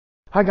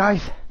Hi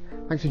guys,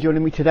 thanks for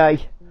joining me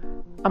today.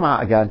 I'm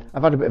out again.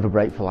 I've had a bit of a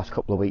break for the last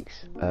couple of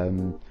weeks.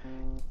 I'm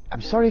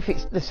sorry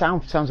if the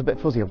sound sounds a bit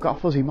fuzzy. I've got a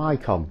fuzzy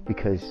mic on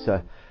because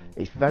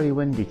it's very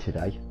windy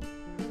today.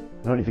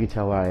 I don't know if you can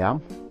tell where I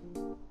am.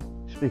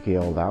 Spooky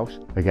old house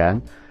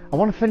again. I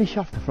want to finish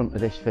off the front of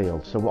this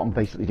field, so what I'm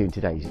basically doing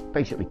today is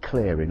basically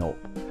clearing up.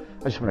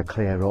 I just want to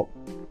clear up,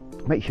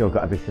 make sure I've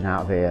got everything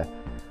out of here,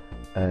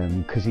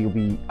 because he'll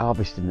be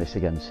harvesting this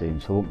again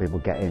soon, so I won't be able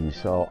to get in.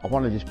 So I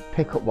want to just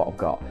pick up what I've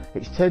got.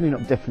 It's turning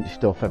up different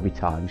stuff every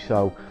time,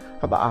 so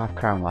I got that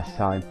 £5 last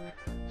time.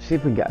 See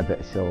if we can get a bit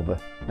of silver,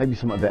 maybe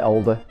something a bit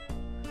older,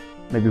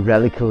 maybe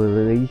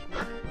relically,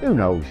 who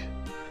knows.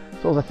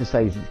 So all I have to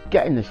say is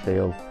get in this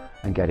field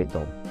and get it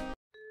done.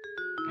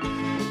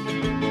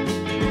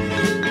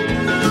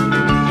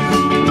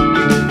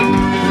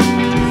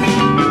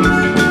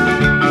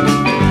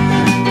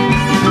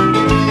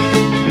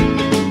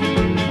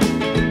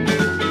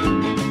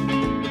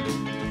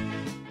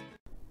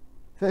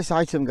 First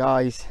item,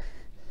 guys,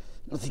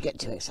 nothing to get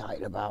too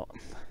excited about.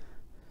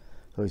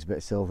 Always a bit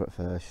of silver at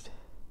first.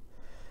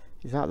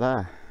 Is that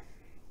there?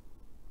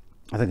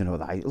 I think I know what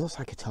that is. It looks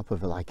like a top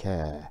of you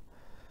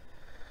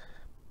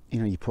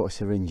know, you put a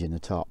syringe in the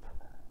top,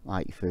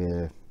 like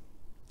for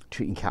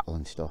treating cattle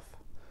and stuff.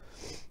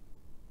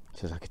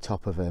 So it's like a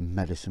top of a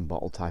medicine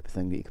bottle type of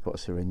thing that you could put a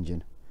syringe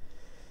in.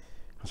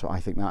 That's what I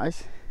think that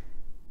is.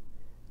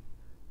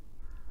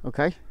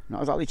 Okay,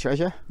 not exactly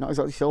treasure, not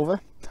exactly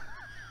silver.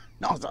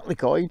 Not exactly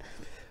coin,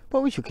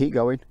 but we should keep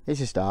going. It's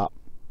a start.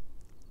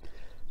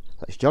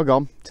 Let's jog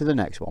on to the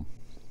next one.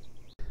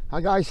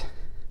 Hi guys,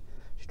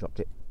 just dropped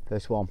it.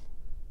 First one,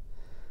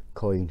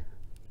 coin.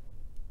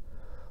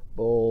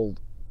 Bald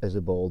as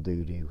a ball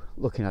doo-doo.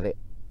 Looking at it,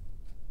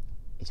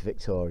 it's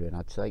Victorian,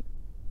 I'd say.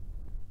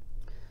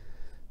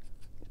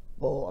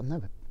 But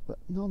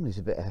normally there's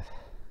a bit of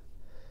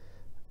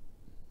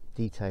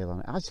detail on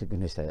it. I was going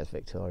to say that's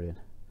Victorian.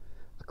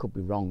 I could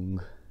be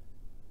wrong.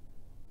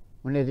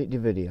 When I edit the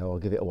video, I'll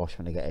give it a wash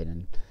when I get in,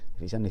 and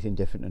if it's anything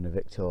different than a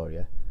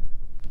Victoria,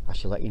 I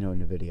shall let you know in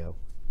the video.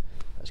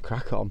 Let's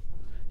crack on,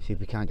 see if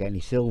we can't get any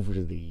silver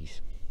of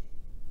these.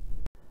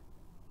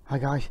 Hi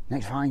guys,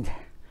 next find.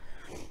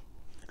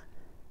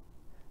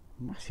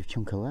 Massive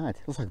chunk of lead.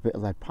 Looks like a bit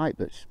of lead pipe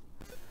that's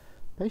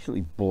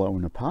basically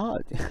blown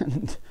apart.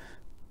 And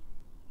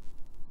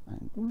I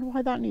wonder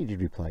why that needed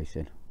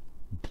replacing.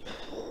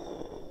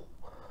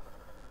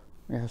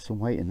 Yeah, some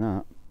weight in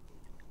that.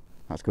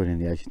 That's going in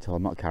the edge until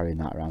I'm not carrying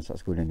that around, so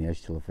that's going in the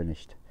edge till I've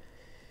finished.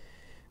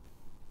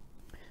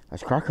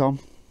 Let's crack on.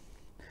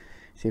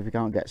 See if we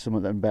can't get some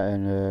of them better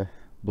than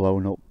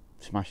blown up,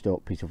 smashed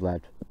up piece of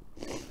lead.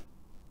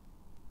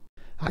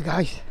 Hi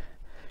guys,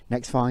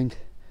 next find.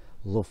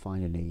 Love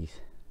finding these.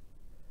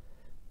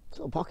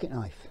 Little pocket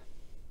knife.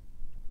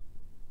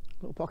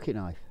 Little pocket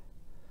knife.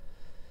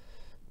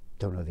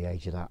 Don't know the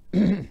age of that.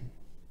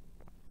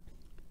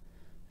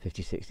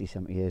 50, 60,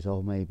 70 years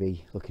old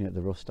maybe, looking at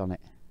the rust on it.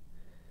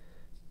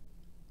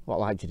 What I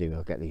like to do,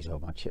 I'll get these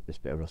home, I'd chip this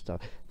bit of rust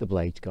off. The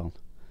blade's gone.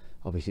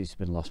 Obviously it's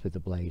been lost with the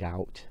blade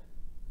out.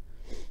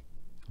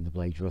 And the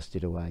blade's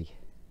rusted away.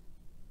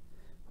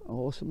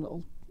 Awesome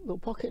little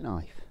pocket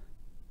knife.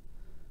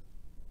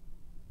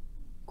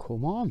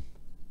 Come on.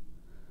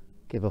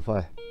 Give off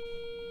a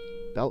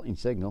belting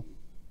signal.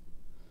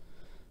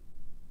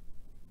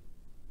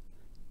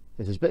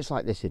 If there's bits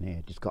like this in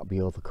here, there's got to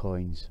be other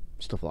coins,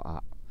 stuff like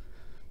that.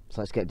 So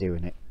let's get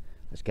doing it.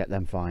 Let's get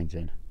them finds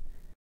in.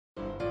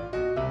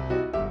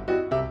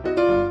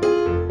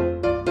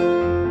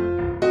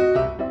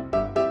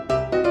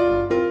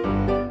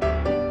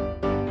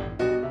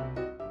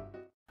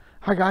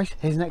 Hi guys,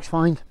 here's the next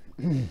find.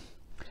 It's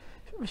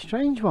a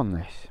strange one,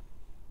 this.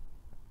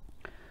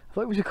 I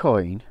thought it was a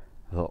coin.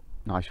 I thought,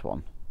 nice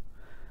one.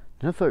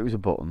 Then I thought it was a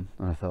button,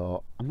 and I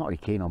thought, I'm not really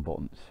keen on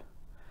buttons.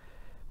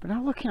 But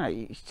now looking at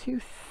it, it's too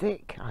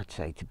thick, I'd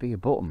say, to be a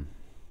button.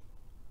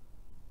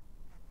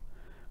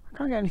 I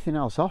can't get anything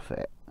else off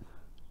it.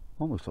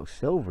 Almost looks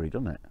silvery,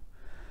 doesn't it?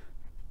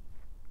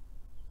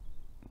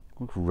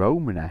 Looks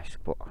Romanesque,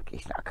 but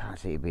I can't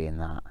see it being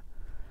that.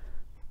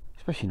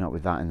 Especially not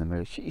with that in the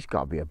middle. It's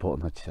got to be a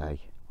button, I'd say.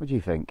 What do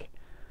you think?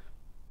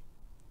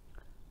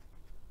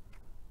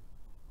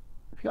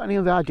 If you've got any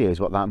other ideas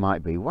what that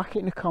might be, whack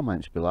it in the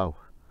comments below.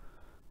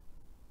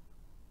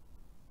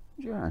 What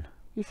do you reckon?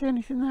 You see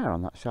anything there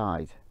on that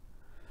side?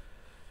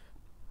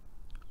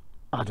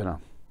 I don't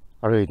know.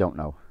 I really don't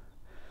know.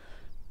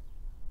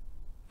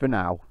 For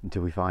now,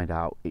 until we find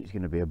out, it's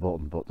going to be a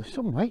button. But there's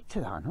some weight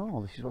to that.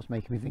 No, this is what's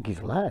making me think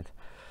it's lead.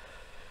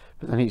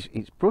 But then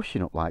it's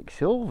brushing up like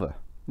silver.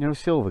 You know,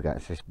 silver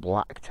gets this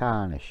black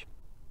tarnish.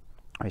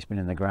 It's been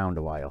in the ground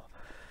a while.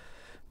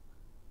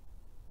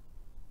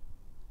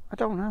 I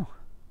don't know.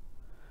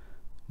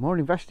 More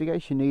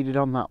investigation needed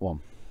on that one.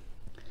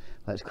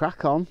 Let's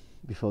crack on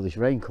before this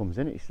rain comes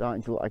in. It's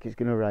starting to look like it's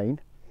going to rain.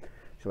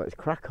 So let's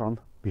crack on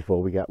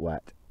before we get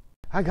wet.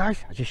 Hi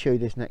guys, I'll just show you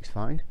this next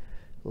find.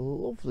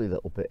 Lovely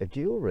little bit of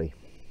jewellery.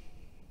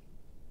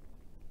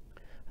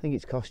 I think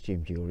it's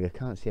costume jewellery. I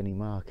can't see any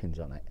markings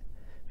on it.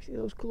 See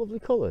those lovely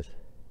colours?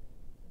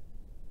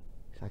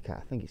 It's like,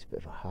 I think it's a bit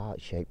of a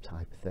heart-shaped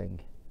type of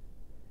thing.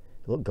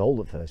 It looked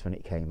gold at first when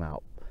it came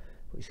out,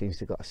 but it seems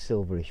to have got a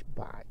silverish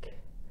back.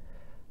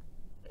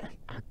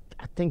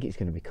 I think it's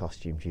going to be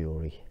costume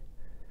jewellery,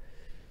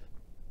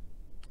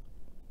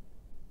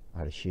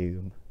 I'd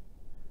assume.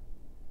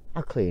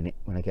 I'll clean it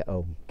when I get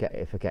home.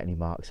 If I get any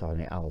marks on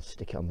it, I'll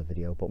stick it on the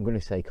video. But I'm going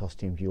to say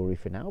costume jewellery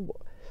for now. But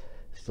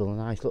still a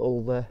nice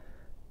little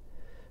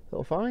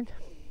find.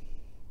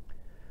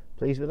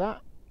 Pleased with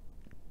that.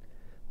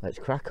 Let's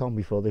crack on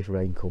before this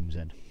rain comes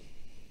in.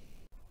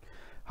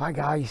 Hi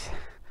guys.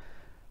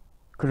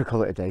 Gonna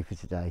call it a day for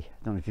today.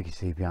 I don't know if you can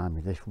see behind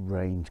me. This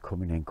rain's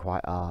coming in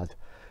quite hard.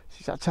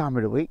 It's that time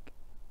of the week.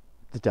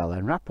 The Dell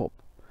End wrap up.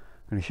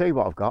 I'm going to show you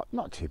what I've got.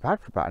 Not too bad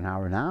for about an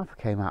hour and a half.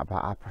 I came out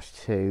about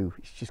 2:30.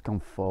 It's just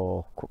gone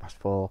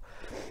 4:15.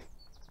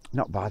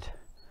 Not bad.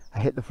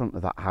 I hit the front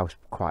of that house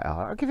quite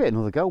hard. I'll give it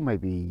another go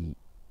maybe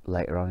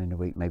later on in the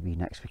week, maybe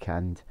next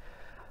weekend.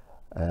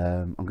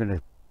 I'm going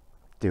to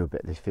do a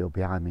bit of this field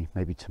behind me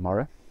maybe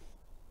tomorrow.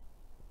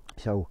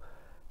 So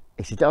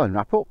it's a Dell End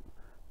wrap up.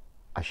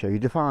 I'll show you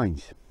the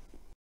finds.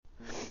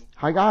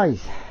 Hi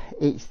guys,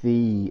 it's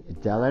the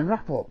Dell End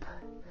wrap up.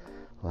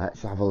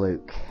 Let's have a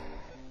look.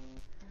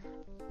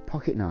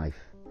 Pocket knife,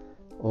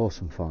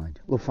 awesome find.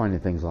 Love finding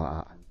things like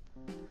that.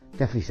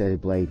 Definitely say the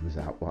blade was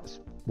out, that's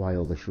why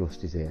all this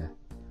rust is here.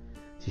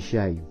 It's a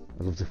shame.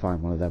 I'd love to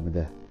find one of them with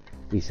a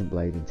decent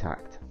blade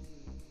intact.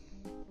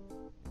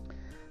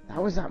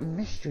 That was that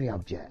mystery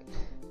object.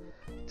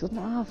 It doesn't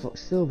half look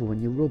silver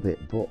when you rub it,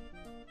 but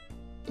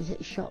is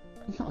it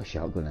not a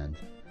shotgun end?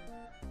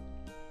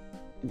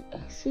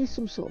 I see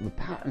some sort of a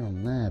pattern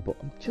on there, but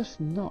I'm just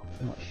not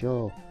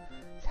sure.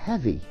 It's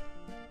heavy.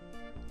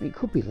 I mean, it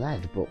could be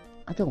lead, but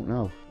I don't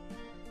know.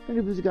 If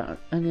anybody's got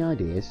any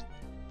ideas,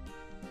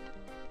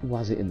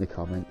 was it in the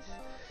comments?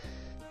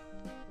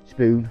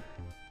 Spoon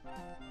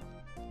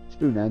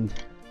end,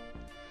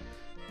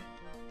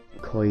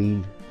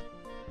 coin.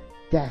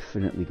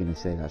 Definitely going to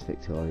say that's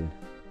Victorian.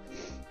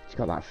 It's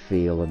got that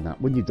feel, and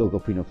that when you dug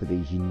up enough of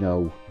these, you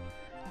know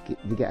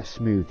they get a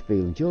smooth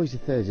feel. And George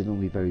III are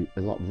normally a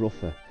lot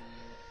rougher.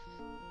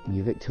 And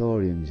your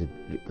Victorians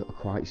are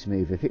quite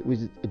smooth. If it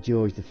was a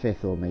George V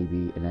or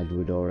maybe an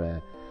Edward or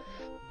a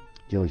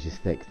George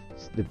VI,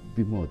 there'd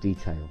be more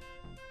detail.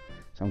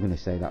 So I'm going to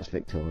say that's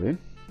Victorian.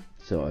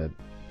 Sort of,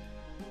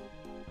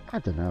 I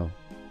don't know,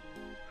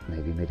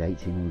 maybe mid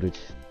 1800s.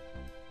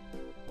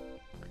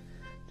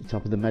 The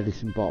top of the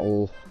medicine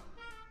bottle,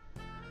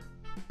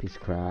 piece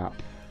of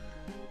crap.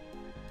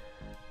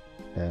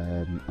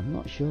 I'm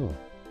not sure.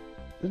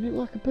 Doesn't it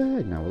look like a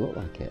bird now? It look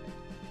like it.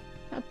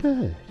 That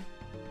bird.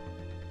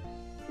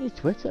 It's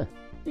Twitter.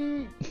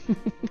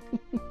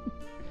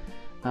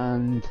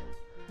 And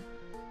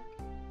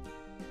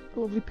a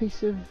lovely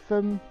piece of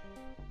I'm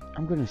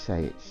going to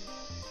say it's,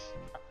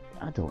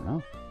 I don't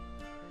know.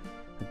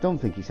 I don't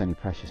think it's any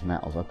precious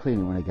metals. I'll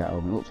clean it when I get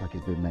home. It looks like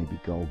it's been maybe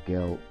gold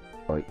gilt,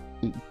 or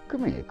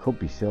it could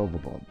be silver,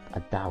 but I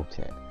doubt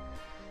it.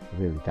 I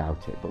really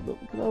doubt it. But look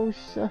at those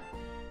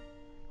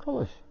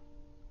colours.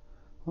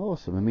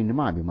 Awesome. I mean, there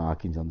might be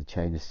markings on the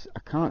chain. I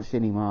can't see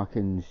any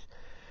markings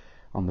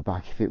on the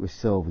back. If it was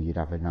silver, you'd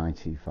have a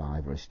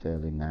 925 or a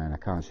sterling there, and I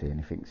can't see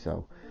anything,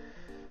 so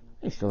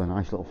it's still a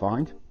nice little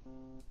find.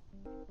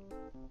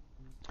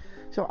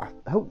 So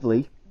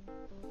hopefully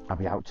I'll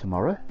be out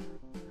tomorrow,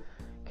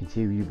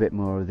 continue a bit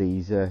more of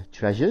these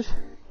treasures.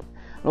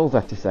 And all I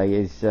have to say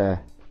is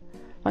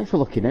thanks for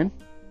looking in.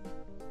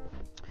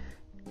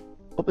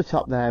 Up the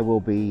top there will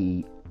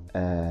be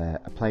a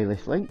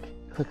playlist link.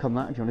 Click on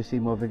that if you want to see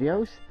more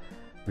videos.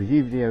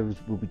 Review videos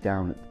will be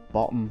down at the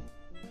bottom.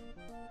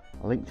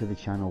 A link to the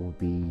channel will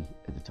be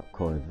at the top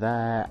corner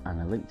there,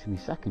 and a link to my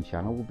second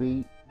channel will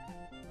be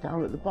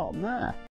down at the bottom there.